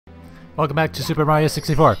Welcome back to Super Mario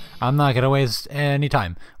 64. I'm not gonna waste any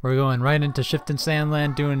time. We're going right into Shifting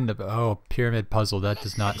Sandland doing the pyramid puzzle. That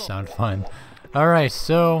does not sound fun. Alright,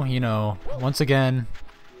 so, you know, once again,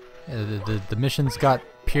 the mission's got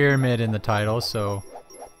pyramid in the title, so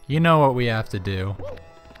you know what we have to do.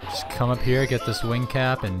 Just come up here, get this wing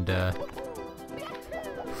cap, and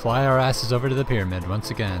fly our asses over to the pyramid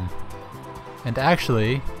once again. And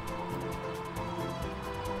actually,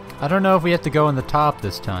 I don't know if we have to go in the top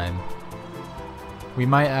this time. We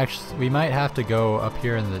might have to go up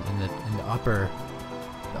here in the upper.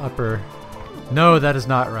 No, that is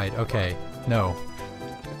not right. Okay, no.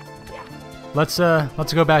 Let's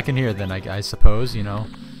go back in here then. I suppose, you know.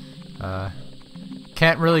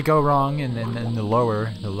 Can't really go wrong in the lower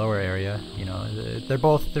area. You know, they're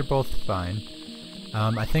both fine.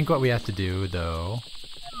 I think what we have to do though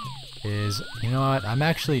is, you know what? I'm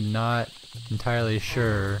actually not entirely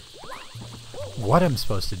sure what I'm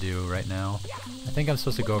supposed to do right now. I think I'm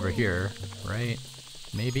supposed to go over here, right?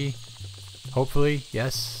 Maybe? Hopefully?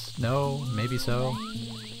 Yes? No? Maybe so?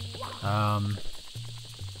 I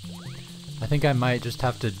think I might just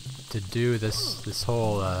have to do this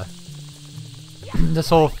whole this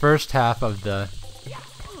whole first half of the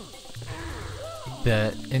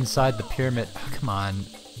inside the pyramid. Oh, come on.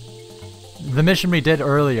 The mission we did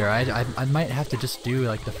earlier. I might have to just do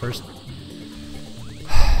like the first.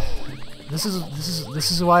 This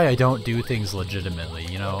is why I don't do things legitimately,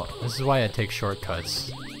 you know. This is why I take shortcuts.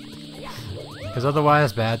 Because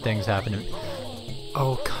otherwise bad things happen to me.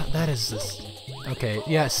 Oh god, that is this. Okay,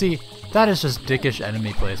 yeah, see, that is just dickish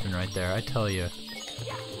enemy placement right there, I tell you.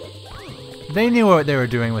 They knew what they were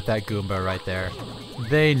doing with that Goomba right there.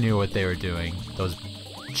 They knew what they were doing, those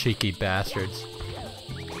cheeky bastards.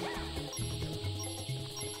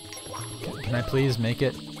 Can I please make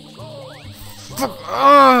it?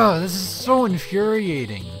 This is so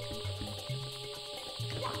infuriating.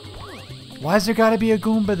 Why's there gotta be a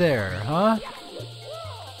Goomba there, huh?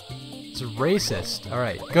 It's racist.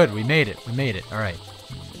 Alright, good, we made it. We made it. Alright.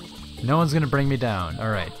 No one's gonna bring me down.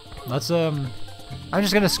 Alright. Let's, I'm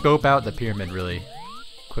just gonna scope out the pyramid really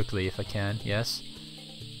quickly if I can. Yes?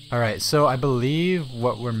 Alright, so I believe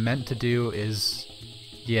what we're meant to do is...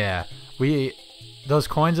 Yeah. Those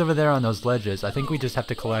coins over there on those ledges, I think we just have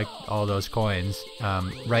to collect all those coins,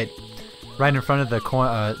 right in front of the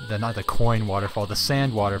coin, not the coin waterfall, the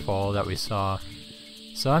sand waterfall that we saw.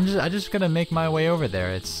 So I'm just gonna make my way over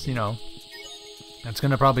there. It's, you know, it's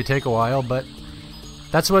gonna probably take a while, but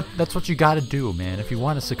that's what you gotta do, man. If you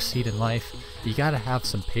want to succeed in life, you gotta have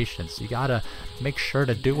some patience. You gotta make sure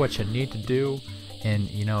to do what you need to do.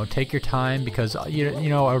 And, you know, take your time, because you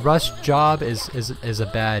know a rushed job is a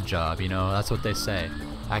bad job. You know, that's what they say.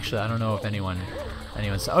 Actually, I don't know if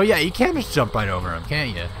anyone's. Oh yeah, you can't just jump right over him,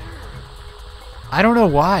 can't you? I don't know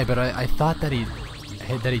why, but I thought that he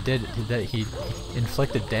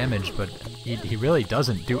inflicted damage, but he really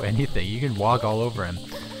doesn't do anything. You can walk all over him.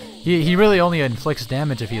 He really only inflicts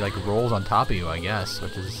damage if he like rolls on top of you, I guess,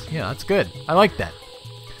 which is, you know, that's good. I like that.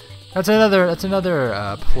 That's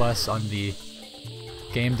another plus on the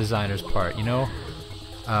game designer's part, you know.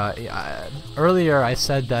 Earlier I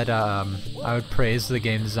said that I would praise the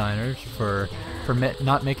game designers for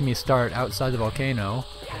not making me start outside the volcano,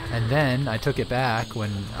 and then I took it back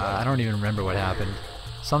when I don't even remember what happened.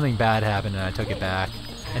 Something bad happened and I took it back,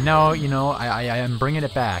 and now, you know, I am bringing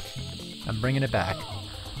it back. I'm bringing it back.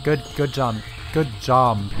 Good job.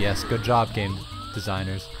 Yes, good job, game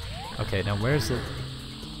designers. Okay, now where's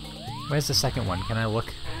the second one? Can I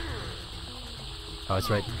look? Oh, it's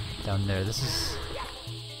right down there. This is...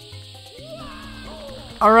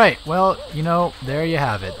 Alright, well, you know, there you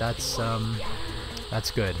have it. That's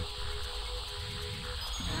good.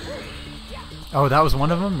 Oh, that was one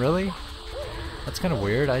of them? Really? That's kind of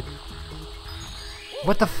weird.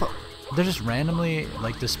 What the fu... They're just randomly,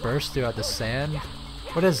 like, dispersed throughout the sand?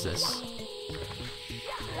 What is this?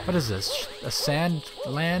 What is this? A sand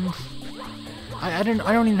land? I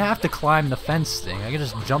don't even have to climb the fence thing. I can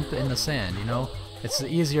just jump in the sand, you know? It's the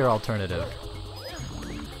easier alternative.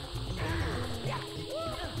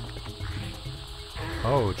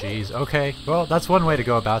 Oh, jeez. Okay. Well, that's one way to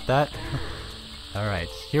go about that. Alright.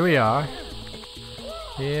 Here we are.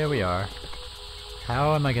 Here we are.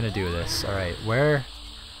 How am I gonna do this? Alright. Where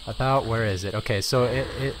is it? Okay, so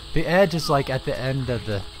the edge is like at the end of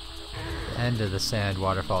the sand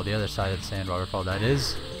waterfall. The other side of the sand waterfall, that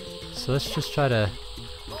is. So let's just try to...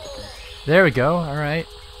 There we go. Alright.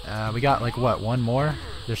 We got like what, one more?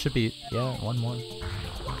 There should be, yeah, one more.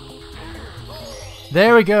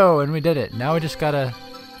 There we go, and we did it. Now we just gotta,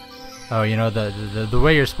 oh, you know, the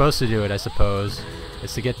way you're supposed to do it, I suppose,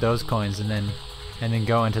 is to get those coins and then and then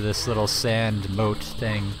go into this little sand moat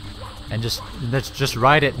thing, and let's just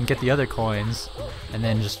ride it and get the other coins, and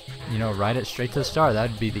then just, you know, ride it straight to the star.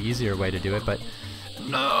 That'd be the easier way to do it, but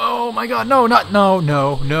no, my God, no,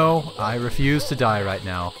 no, I refuse to die right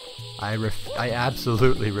now. I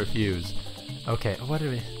absolutely refuse. Okay, what do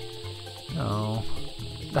we... No.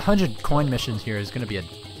 The 100 coin mission here is gonna be a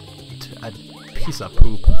piece of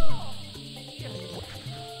poop.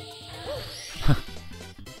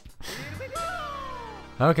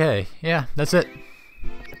 Okay, yeah, that's it.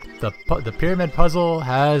 The pyramid puzzle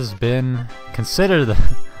has been consider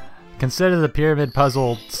the pyramid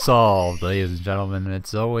puzzle solved, ladies and gentlemen.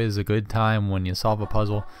 It's always a good time when you solve a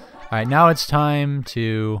puzzle. All right, now it's time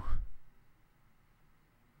to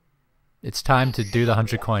do the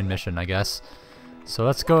 100 coin mission, I guess. So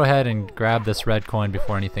let's go ahead and grab this red coin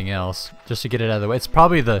before anything else, just to get it out of the way. It's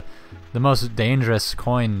probably the most dangerous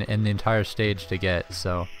coin in the entire stage to get,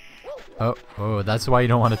 so... Oh, that's why you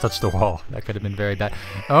don't want to touch the wall. That could have been very bad.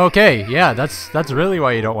 Okay, yeah, that's really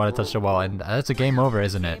why you don't want to touch the wall, and that's a game over,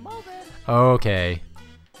 isn't it? Okay.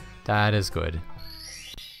 That is good.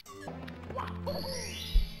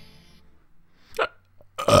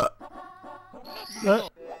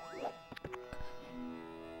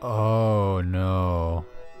 Oh no.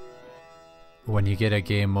 When you get a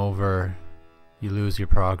game over, you lose your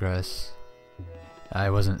progress.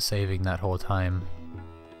 I wasn't saving that whole time.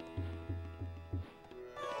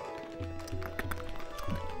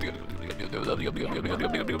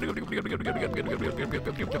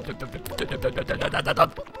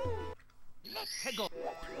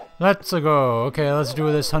 Let's go. Okay, let's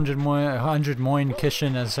do this 100 moin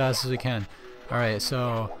Kishin as fast as we can. Alright,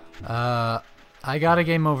 so I got a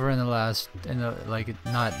game over not in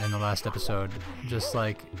the last episode, just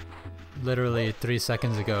like literally 3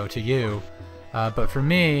 seconds ago to you, but for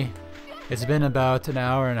me it's been about an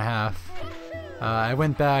hour and a half. I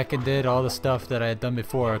went back and did all the stuff that I had done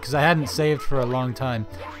before because I hadn't saved for a long time.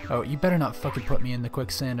 Oh, you better not fucking put me in the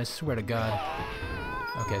quicksand, I swear to God.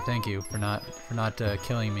 Okay, thank you for not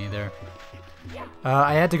killing me there.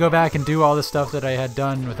 I had to go back and do all the stuff that I had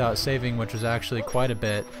done without saving, which was actually quite a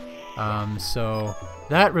bit. So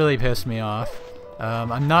that really pissed me off.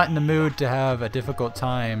 I'm not in the mood to have a difficult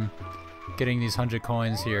time getting these 100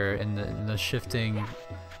 coins here in the shifting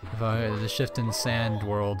sand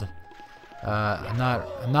world. I'm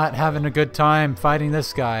not having a good time fighting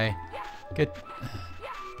this guy.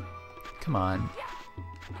 Come on.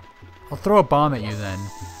 I'll throw a bomb at you then.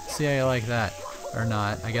 See how you like that. Or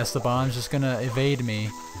not. I guess the bomb's just gonna evade me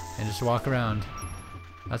and just walk around.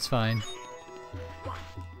 That's fine.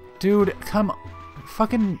 Dude, come on.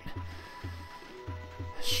 Fucking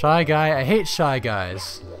Shy Guy. I hate Shy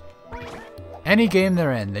Guys. Any game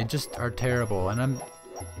they're in, they just are terrible. And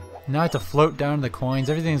now I have to float down the coins.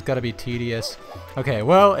 Everything's got to be tedious. Okay,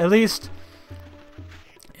 well, at least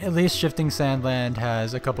Shifting Sandland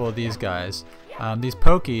has a couple of these guys. These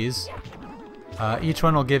Pokies, each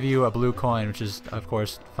one will give you a blue coin, which is, of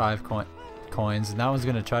course, 5 coins. And that one's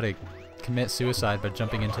going to try to commit suicide by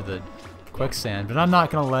jumping into the quicksand, but I'm not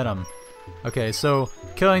going to let him. Okay, so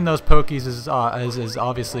killing those Pokies is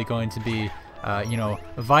obviously going to be, you know,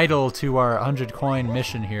 vital to our 100 coin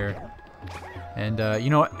mission here. And, you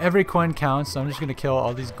know, every coin counts, so I'm just going to kill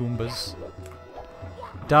all these Goombas.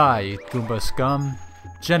 Die, you Goomba scum.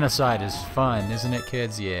 Genocide is fun, isn't it,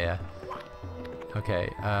 kids? Yeah. Okay,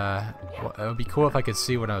 well, it would be cool if I could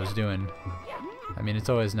see what I was doing. I mean, it's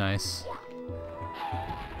always nice.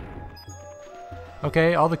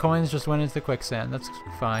 Okay, all the coins just went into the quicksand. That's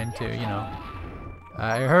fine, too, you know.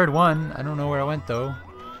 I heard one. I don't know where it went, though.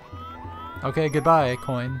 Okay, goodbye,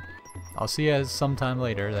 coin. I'll see you sometime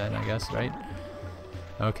later, then, I guess, right?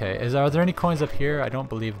 Okay, are there any coins up here? I don't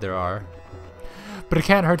believe there are. But it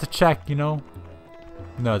can't hurt to check, you know?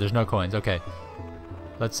 No, there's no coins. Okay.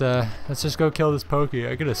 Let's just go kill this Pokey.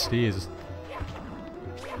 I gotta sneeze.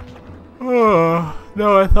 Oh,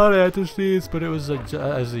 no, I thought I had to sneeze, but it was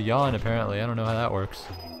as a yawn, apparently. I don't know how that works.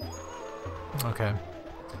 Okay.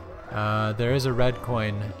 There is a red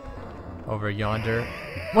coin over yonder.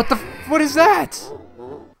 What is that?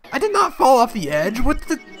 I did not fall off the edge. What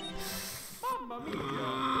the...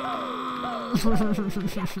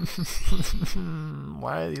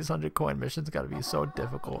 Why are these 100 coin missions gotta be so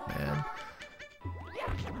difficult, man?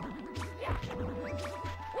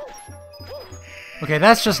 Okay,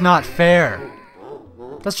 that's just not fair.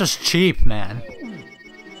 That's just cheap, man.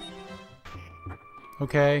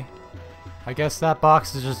 Okay. I guess that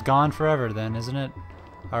box is just gone forever then, isn't it?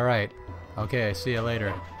 Alright. Okay, see you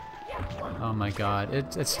later. Oh my god.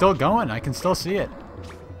 It's still going. I can still see it.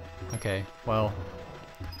 Okay, well.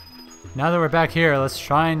 Now that we're back here, let's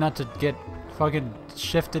try not to get fucking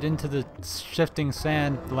shifted into the shifting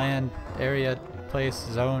sand land area place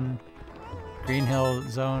zone. Green Hill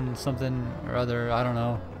zone something or other, I don't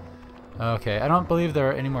know. Okay, I don't believe there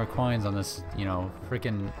are any more coins on this, you know,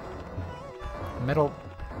 freaking metal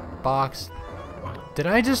box. Did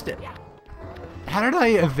I just... How did I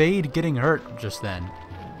evade getting hurt just then?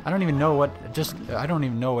 I don't even know what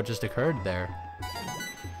just occurred there.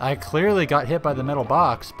 I clearly got hit by the metal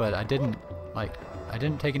box, but I didn't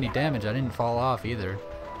take any damage. I didn't fall off either.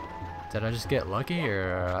 Did I just get lucky,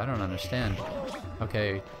 or I don't understand.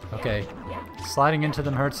 Okay, okay. Sliding into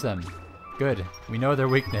them hurts them. Good. We know their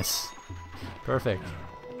weakness. Perfect.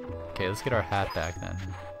 Okay, let's get our hat back then.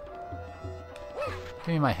 Give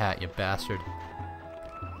me my hat, you bastard.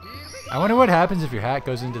 I wonder what happens if your hat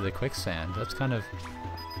goes into the quicksand. That's kind of...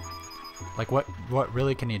 Like, what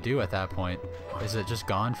really can you do at that point? Is it just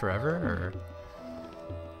gone forever, or...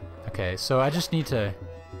 Okay, so I just need to...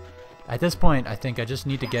 At this point, I think I just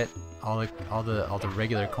need to get all the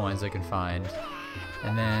regular coins I can find.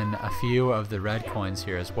 And then a few of the red coins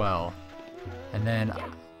here as well. And then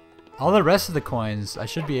all the rest of the coins I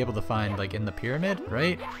should be able to find, like, in the pyramid,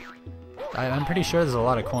 right? I'm pretty sure there's a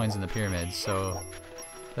lot of coins in the pyramid, so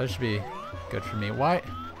that should be good for me. Why?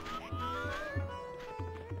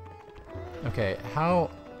 Okay, how?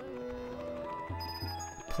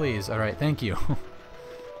 Please, alright, thank you.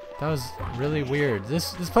 That was really weird.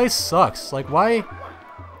 This place sucks. Like, why?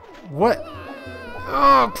 What?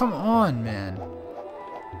 Oh, come on, man.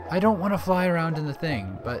 I don't want to fly around in the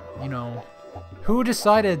thing, but, you know, who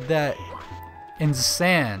decided that in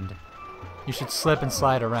sand you should slip and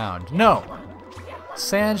slide around? No!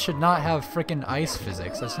 Sand should not have frickin' ice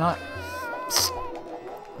physics. That's not...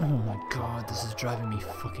 Oh my god, this is driving me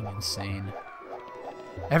fucking insane.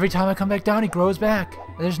 Every time I come back down, he grows back.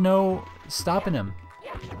 There's no stopping him.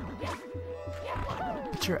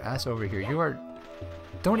 Get your ass over here. You are...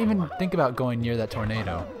 Don't even think about going near that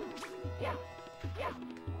tornado.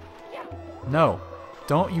 No.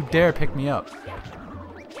 Don't you dare pick me up.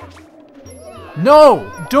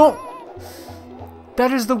 No! Don't!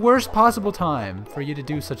 That is the worst possible time for you to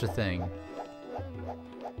do such a thing.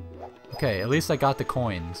 Okay, at least I got the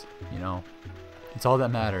coins, you know. It's all that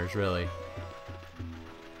matters, really.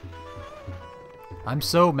 I'm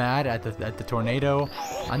so mad at the tornado.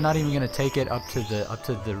 I'm not even gonna take it up to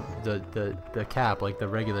the cap like the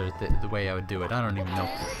regular the way I would do it. I don't even know.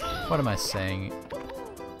 What am I saying?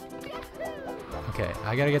 Okay,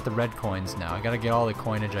 I gotta get the red coins now. I gotta get all the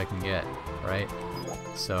coinage I can get, right?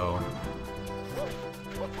 So,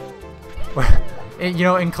 you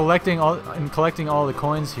know, in collecting all the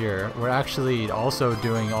coins here, we're actually also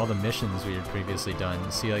doing all the missions we had previously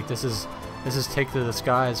done. See, like this is take to the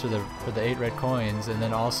skies for the 8 red coins, and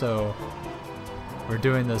then also we're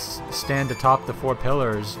doing this stand atop the 4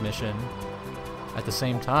 pillars mission at the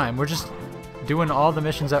same time. We're just doing all the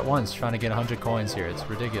missions at once, trying to get 100 coins here. It's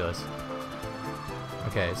ridiculous.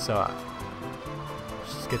 Okay, so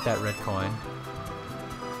just get that red coin.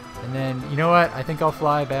 And then, you know what? I think I'll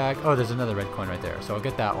fly back. Oh, there's another red coin right there. So I'll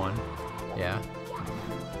get that one. Yeah.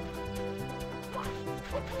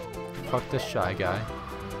 Fuck this shy guy.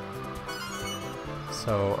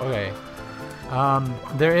 So, okay.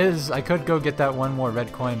 I could go get that one more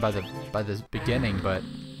red coin by the beginning, but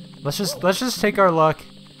let's just take our luck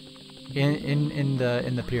in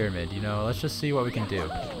the pyramid, you know. Let's just see what we can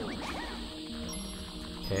do.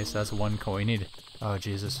 Okay, so that's 1 coin. We need, oh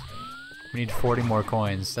Jesus. We need 40 more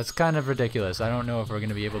coins. That's kind of ridiculous. I don't know if we're going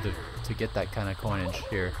to be able to get that kind of coinage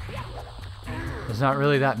here. There's not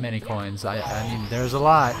really that many coins. I mean, there's a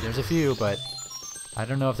lot. There's a few, but I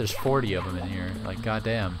don't know if there's 40 of them in here. Like,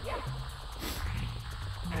 goddamn.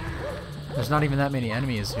 There's not even that many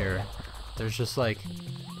enemies here. There's just like...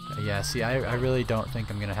 Yeah, see, I really don't think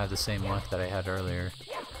I'm going to have the same luck that I had earlier.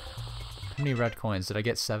 How many red coins? Did I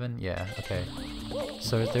get 7? Yeah, okay.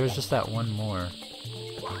 So there's just that one more.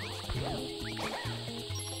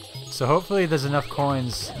 So hopefully there's enough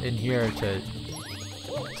coins in here to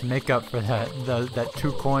make up for that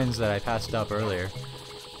 2 coins that I passed up earlier.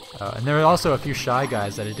 And there are also a few shy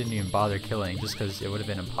guys that I didn't even bother killing just because it would have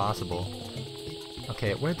been impossible.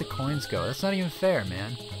 Okay, where'd the coins go? That's not even fair,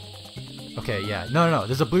 man. Okay, yeah. No.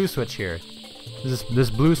 There's a blue switch here. This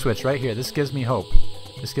blue switch right here. This gives me hope.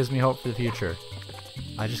 This gives me hope for the future.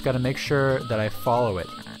 I just gotta make sure that I follow it.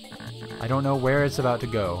 I don't know where it's about to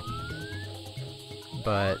go.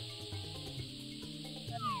 But...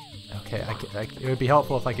 Okay, it would be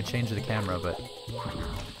helpful if I could change the camera, but...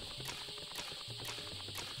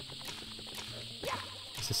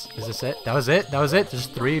 Is this it? That was it? That was it?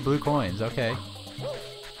 Just 3 blue coins, okay.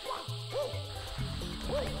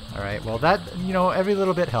 Alright, well that, you know, every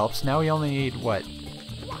little bit helps. Now we only need, what,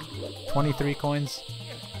 23 coins?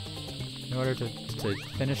 In order to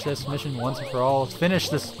finish this mission once and for all. Let's finish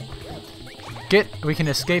this. We can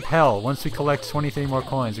escape hell. Once we collect 23 more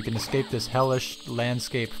coins, we can escape this hellish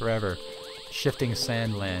landscape forever. Shifting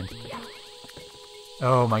sand land.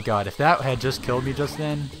 Oh my god, if that had just killed me just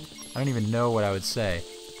then, I don't even know what I would say.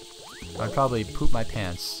 I'd probably poop my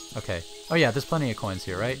pants. Okay. Oh yeah, there's plenty of coins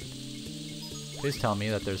here, right? Please tell me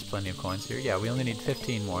that there's plenty of coins here. Yeah, we only need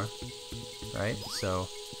 15 more. Right? So,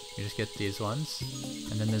 you just get these ones.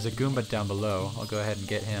 And then there's a Goomba down below. I'll go ahead and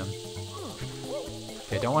get him.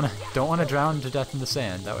 Okay, don't wanna drown to death in the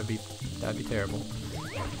sand. That'd be terrible.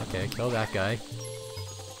 Okay, kill that guy.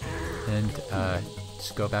 And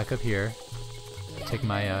just go back up here. Take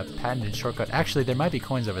my patented shortcut. Actually, there might be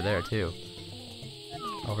coins over there too.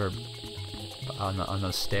 Over on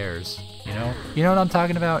those stairs. You know what I'm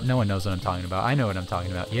talking about? No one knows what I'm talking about. I know what I'm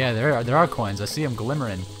talking about. Yeah, there are coins. I see them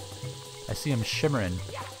glimmering. I see them shimmering.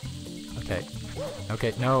 Okay.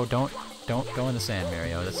 Okay, no, don't go in the sand,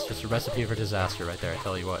 Mario. That's just a recipe for disaster right there, I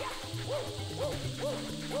tell you what.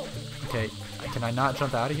 Okay, can I not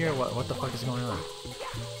jump out of here? What the fuck is going on?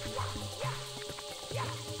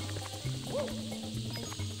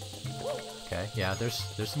 Okay, yeah,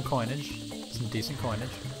 there's some coinage. Some decent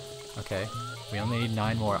coinage. Okay. We only need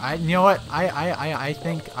 9 more. You know what? I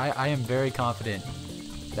think I am very confident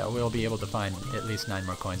that we'll be able to find at least 9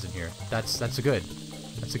 more coins in here. That's a good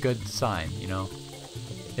sign, you know.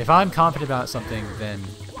 If I'm confident about something, then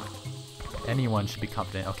anyone should be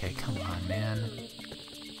confident. Okay, come on, man.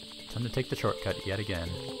 Time to take the shortcut yet again.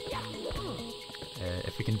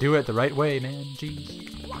 If we can do it the right way, man. Jeez.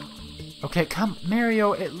 Okay, come,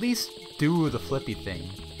 Mario. At least do the flippy thing.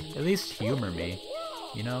 At least humor me,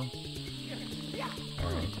 you know.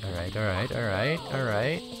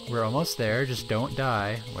 Alright. We're almost there. Just don't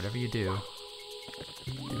die. Whatever you do.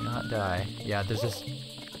 Do not die. Yeah, there's this...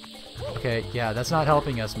 Okay, yeah, that's not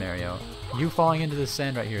helping us, Mario. You falling into this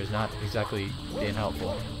sand right here is not exactly being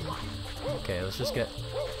helpful. Okay, let's just get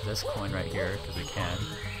this coin right here, because we can.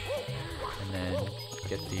 And then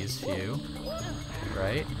get these few.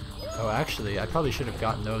 Right? Oh, actually, I probably should have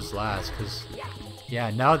gotten those last, because... Yeah,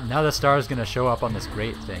 now the star is gonna show up on this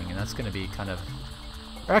great thing, and that's gonna be kind of...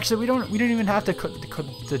 Or actually, we don't even have to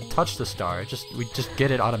touch the star. We just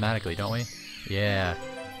get it automatically, don't we? Yeah.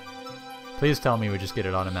 Please tell me we just get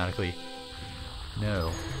it automatically.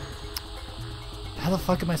 No. How the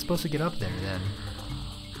fuck am I supposed to get up there then?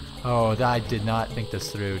 Oh, I did not think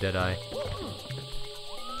this through, did I?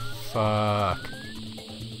 Fuck.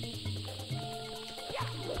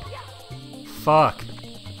 Fuck.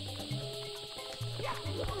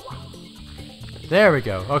 There we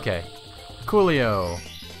go. Okay. Coolio.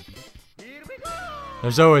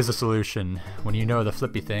 There's always a solution when you know the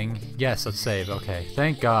flippy thing. Yes, let's save. Okay,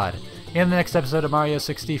 thank God. In the next episode of Mario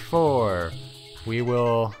 64, we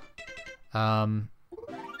will...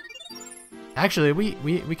 Actually,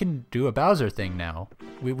 we can do a Bowser thing now.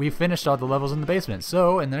 We finished all the levels in the basement.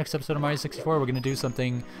 So, in the next episode of Mario 64, we're going to do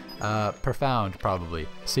something profound, probably.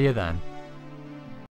 See you then.